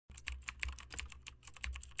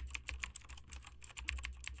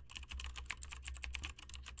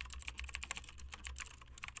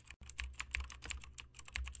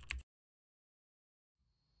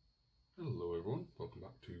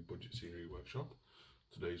back to Budget Scenery Workshop.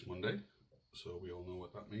 Today's Monday, so we all know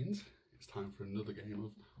what that means. It's time for another game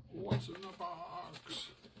of What's in the Box?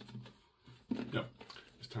 Yep,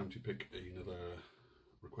 it's time to pick another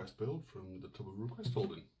request build from the tub of request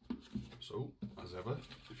holding. So, as ever,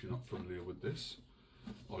 if you're not familiar with this,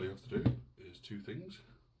 all you have to do is two things.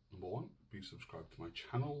 Number one, be subscribed to my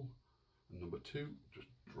channel. And number two, just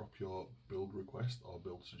drop your build request or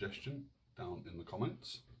build suggestion down in the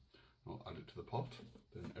comments. I'll add it to the pot.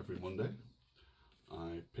 Then every Monday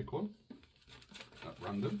I pick one at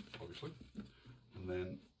random, obviously, and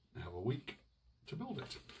then I have a week to build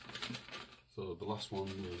it. So the last one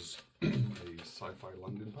was a sci-fi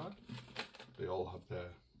landing pad. They all have their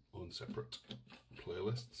own separate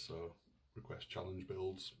playlists, so request challenge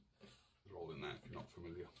builds, they're all in there if you're not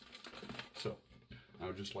familiar. So I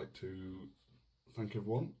would just like to thank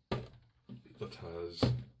everyone that has,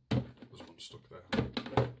 there's one stuck there. There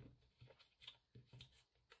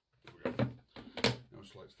we go. I would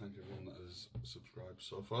just like to thank everyone that has subscribed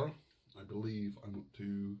so far. I believe I'm up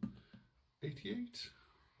to 88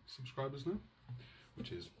 subscribers now,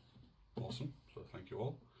 which is awesome, so thank you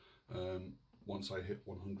all. Once I hit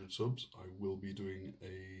 100 subs, I will be doing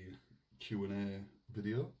a Q&A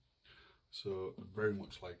video, so very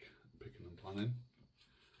much like picking and planning.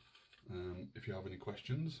 If you have any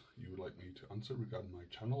questions you would like me to answer regarding my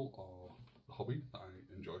channel or the hobby that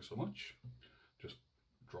I enjoy so much, just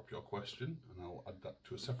drop your question and I'll add that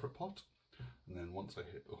to a separate pot. And then once I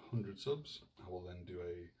hit 100 subs, I will then do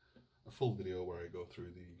a full video where I go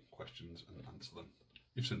through the questions and answer them.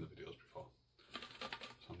 You've seen the videos before,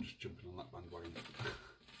 so I'm just jumping on that bandwagon.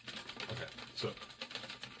 Okay, so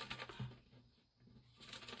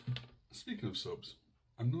speaking of subs,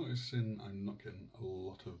 I'm noticing I'm not getting a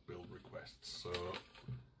lot of build requests, so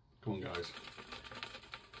come on guys,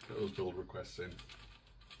 get those build requests in.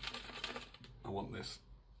 I want this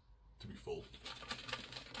to be full.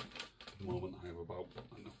 At the moment I have about,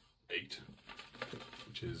 I don't know, 8,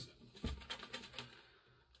 which is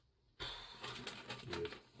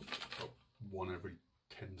weird, about 1 every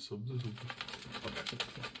 10 subs or something. Okay.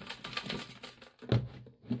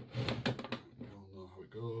 We all know how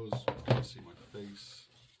it goes. You can't see my face.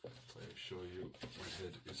 I assure you, my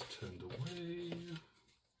head is turned away.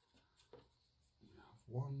 We have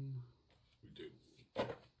 1. We do.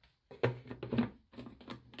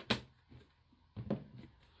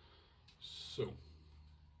 So,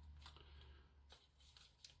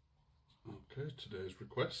 okay, today's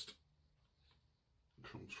request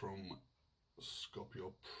comes from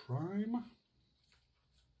Scorpio Prime.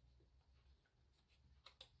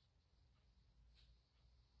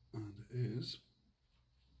 And it is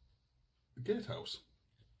the gatehouse.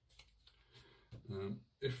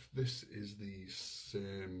 If this is the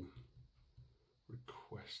same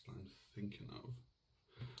request I'm thinking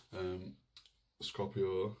of,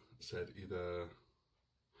 Scorpio said either,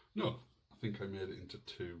 no, I think I made it into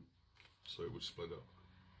 2, so it would split up.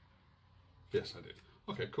 Yes, I did.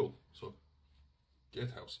 Okay, cool. So,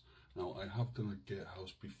 gatehouse. Now, I have done a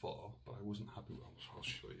gatehouse before, but I wasn't happy with it. I'll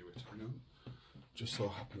show you it. Hang on. Just so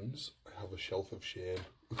happens, I have a shelf of shame.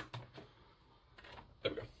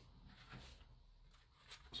 There we go.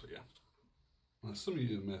 So, yeah. Now, some of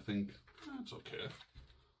you may think, it's okay.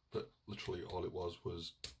 But literally all it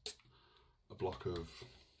was a block of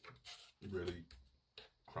really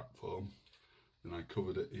crap foam. Then I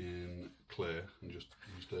covered it in clay and just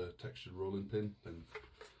used a textured rolling pin. Then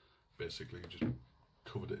basically just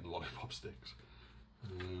covered it in lollipop sticks.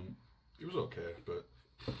 It was okay, but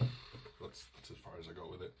that's as far as I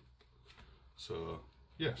got with it. So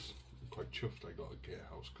yes, I'm quite chuffed I got a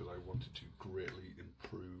gatehouse because I wanted to greatly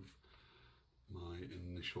improve my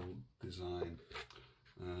initial design.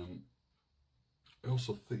 I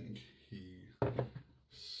also think he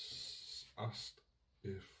asked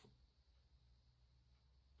if,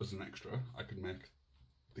 as an extra, I could make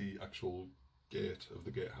the actual gate of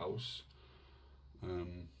the gatehouse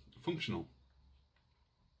functional,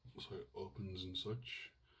 so it opens and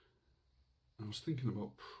such. I was thinking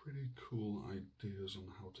about pretty cool ideas on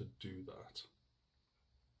how to do that.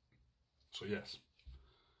 So yes,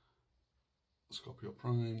 Scorpio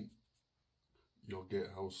Prime, your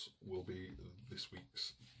gatehouse will be this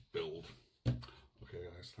week's build. Okay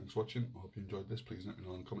guys, thanks for watching. I hope you enjoyed this. Please let me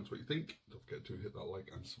know in the comments what you think. Don't forget to hit that like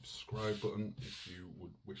and subscribe button if you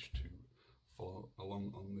would wish to follow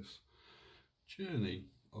along on this journey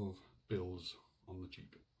of builds on the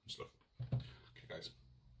cheap and stuff. Okay guys,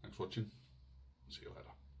 thanks for watching. See you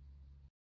later.